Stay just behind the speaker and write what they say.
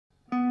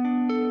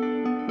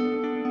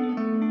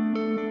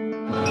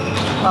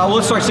Well,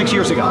 let's start 6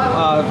 years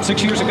ago.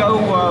 6 years ago,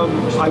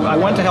 I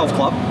went to health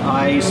club.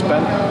 I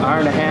spent an hour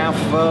and a half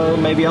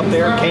maybe up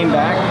there, came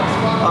back,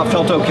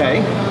 felt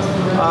okay,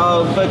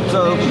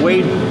 but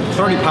weighed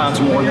 30 pounds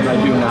more than I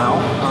do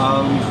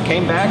now.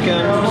 Came back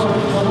and,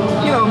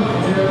 you know,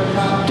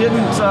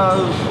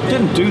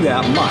 didn't do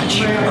that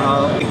much.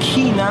 The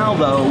key now,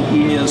 though,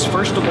 is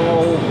first of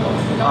all,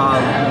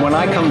 when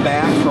I come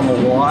back from a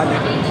WOD,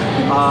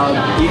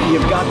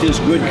 you've got this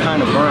good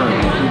kind of burn.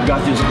 You've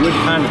got this good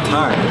kind of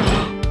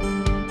tire.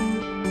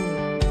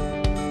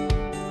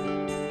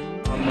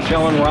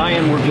 Michelle and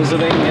Ryan were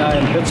visiting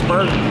in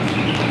Pittsburgh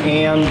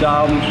and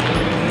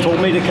told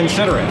me to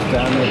consider it.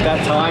 And at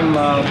that time,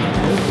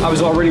 I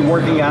was already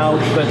working out,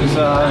 but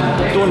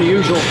doing the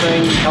usual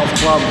thing, health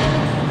club,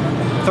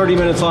 30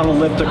 minutes on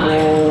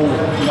elliptical,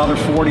 another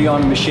 40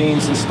 on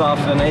machines and stuff,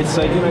 and they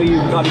said, you know,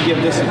 you've got to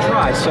give this a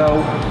try.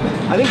 So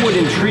I think what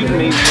intrigued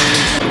me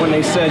was when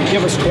they said,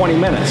 give us 20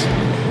 minutes.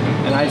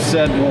 And I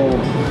said, well,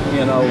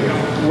 you know,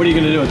 what are you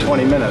going to do in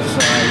 20 minutes?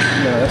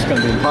 You know, that's going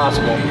to be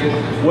impossible.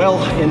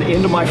 Well,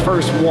 into my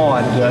first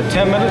WOD,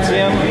 10 minutes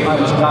in, I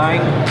was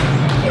dying.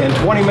 In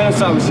 20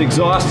 minutes, I was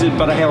exhausted,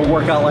 but I had a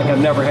workout like I've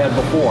never had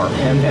before,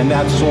 and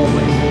that sold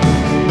me.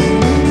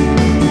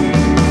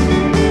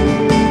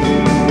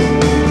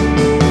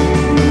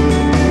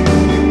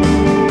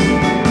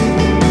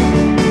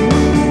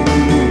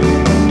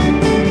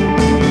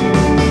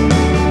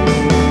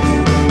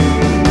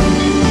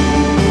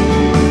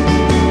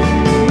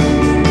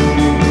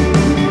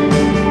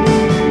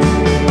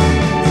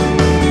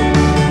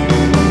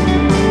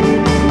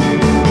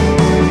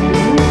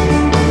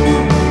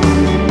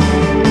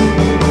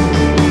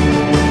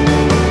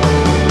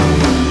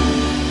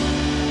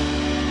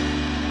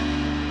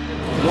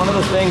 One of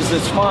the things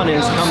that's fun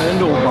is coming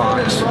into a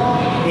box,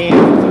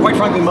 and quite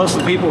frankly, most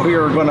of the people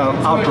here are going to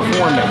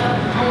outperform me.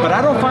 But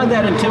I don't find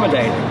that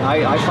intimidating.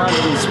 I find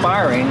it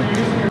inspiring.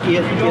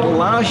 It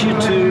allows you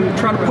to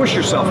try to push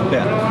yourself a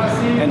bit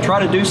and try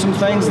to do some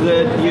things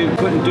that you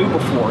couldn't do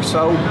before.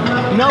 So,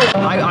 no,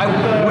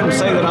 I wouldn't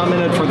say that I'm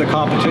in it for the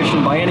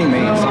competition by any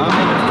means.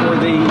 I'm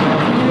in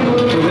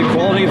it for the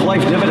quality of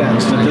life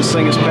dividends that this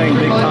thing is paying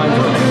big time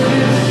for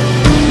me.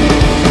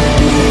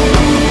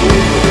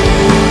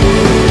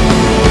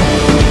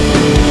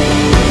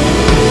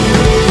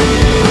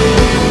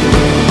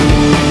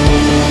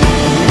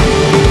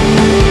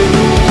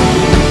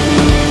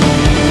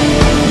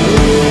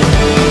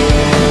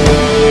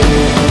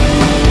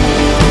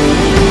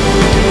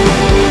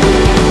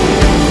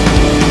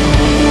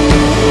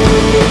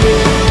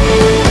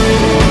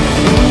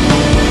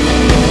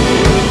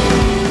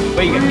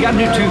 You got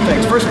to do two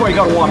things. First of all, you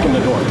got to walk in the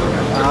door.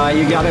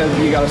 You got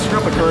to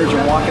strip of courage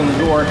and walk in the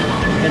door.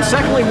 And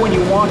secondly, when you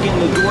walk in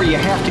the door, you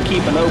have to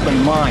keep an open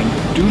mind.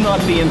 Do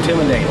not be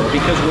intimidated,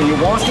 because when you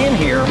walk in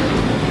here,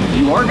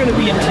 you are going to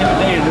be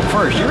intimidated at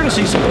first. You're going to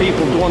see some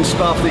people doing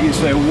stuff that you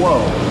say,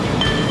 whoa,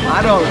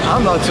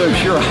 I'm not so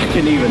sure I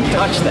can even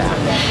touch that.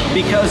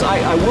 Because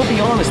I will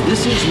be honest,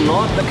 this is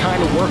not the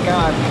kind of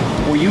workout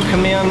where you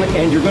come in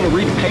and you're going to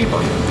read a paper.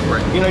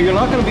 Right. You know, you're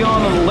not going to be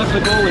on an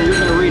elliptical and you're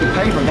going to read a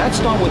paper.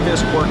 That's not what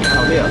this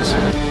workout is.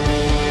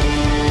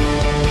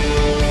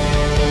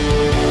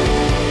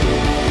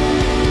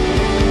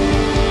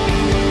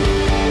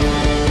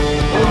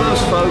 All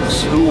those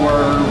folks who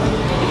are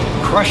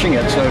crushing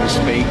it, so to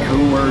speak,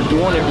 who are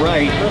doing it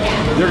right,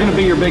 they're going to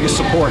be your biggest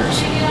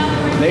supporters.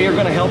 They are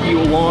going to help you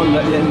along,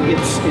 and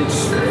it's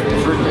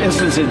for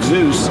instance at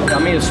Zeus, I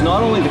mean, it's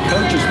not only the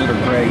coaches that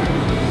are great,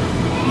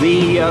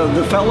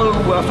 the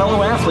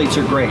fellow athletes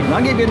are great. And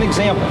I'll give you an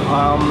example.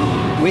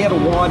 We had a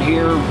WOD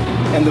here,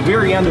 and the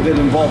very end of it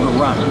involved a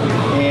run.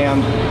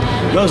 And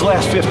those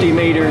last 50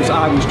 meters,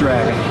 I was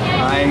dragging.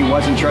 I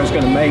wasn't sure I was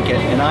going to make it,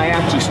 and I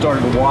actually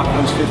started to walk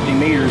those 50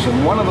 meters,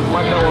 and one of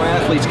my fellow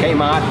athletes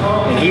came out,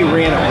 and he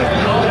ran it with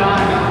me.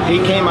 He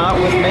came out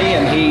with me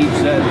and he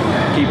said,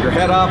 keep your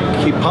head up,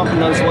 keep pumping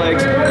those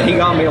legs, and he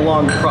got me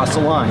along across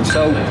the line.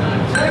 So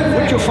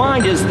what you'll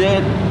find is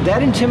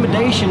that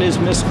intimidation is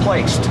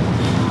misplaced.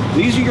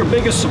 These are your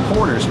biggest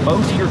supporters,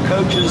 both your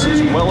coaches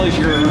as well as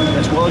your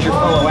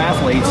fellow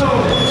athletes,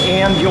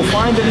 and you'll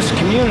find that it's a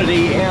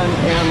community,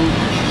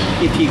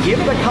 and if you give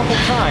it a couple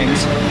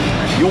times,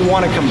 you'll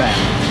want to come back.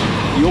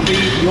 You'll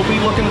be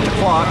looking at the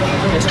clock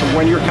as to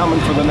when you're coming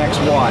for the next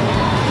WOD.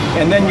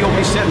 And then you'll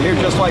be sitting here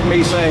just like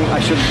me saying, I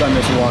should have done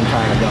this a long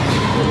time ago.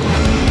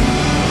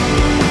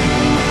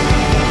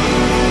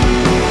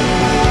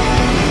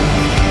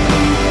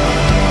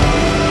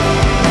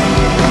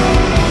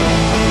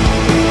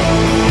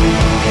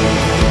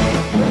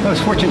 I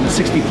was fortunate in the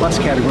 60 plus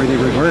category, they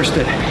reversed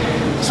it.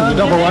 So the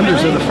double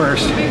unders are the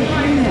first.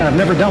 And I've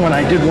never done one.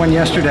 I did one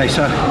yesterday,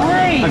 so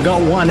I've got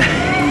one.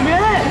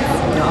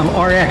 I'm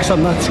RX,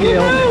 I'm not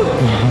scaled.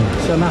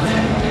 So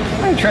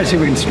I'm going to try to see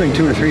if we can string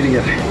 2 or 3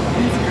 together.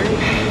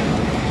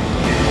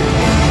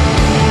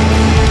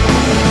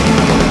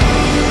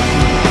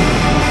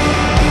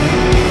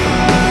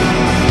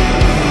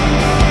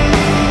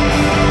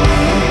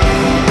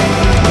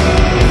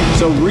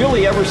 So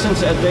really, ever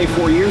since that day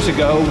 4 years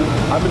ago,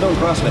 I've been doing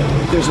CrossFit.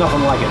 There's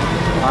nothing like it.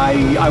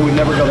 I would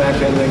never go back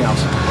to anything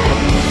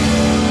else.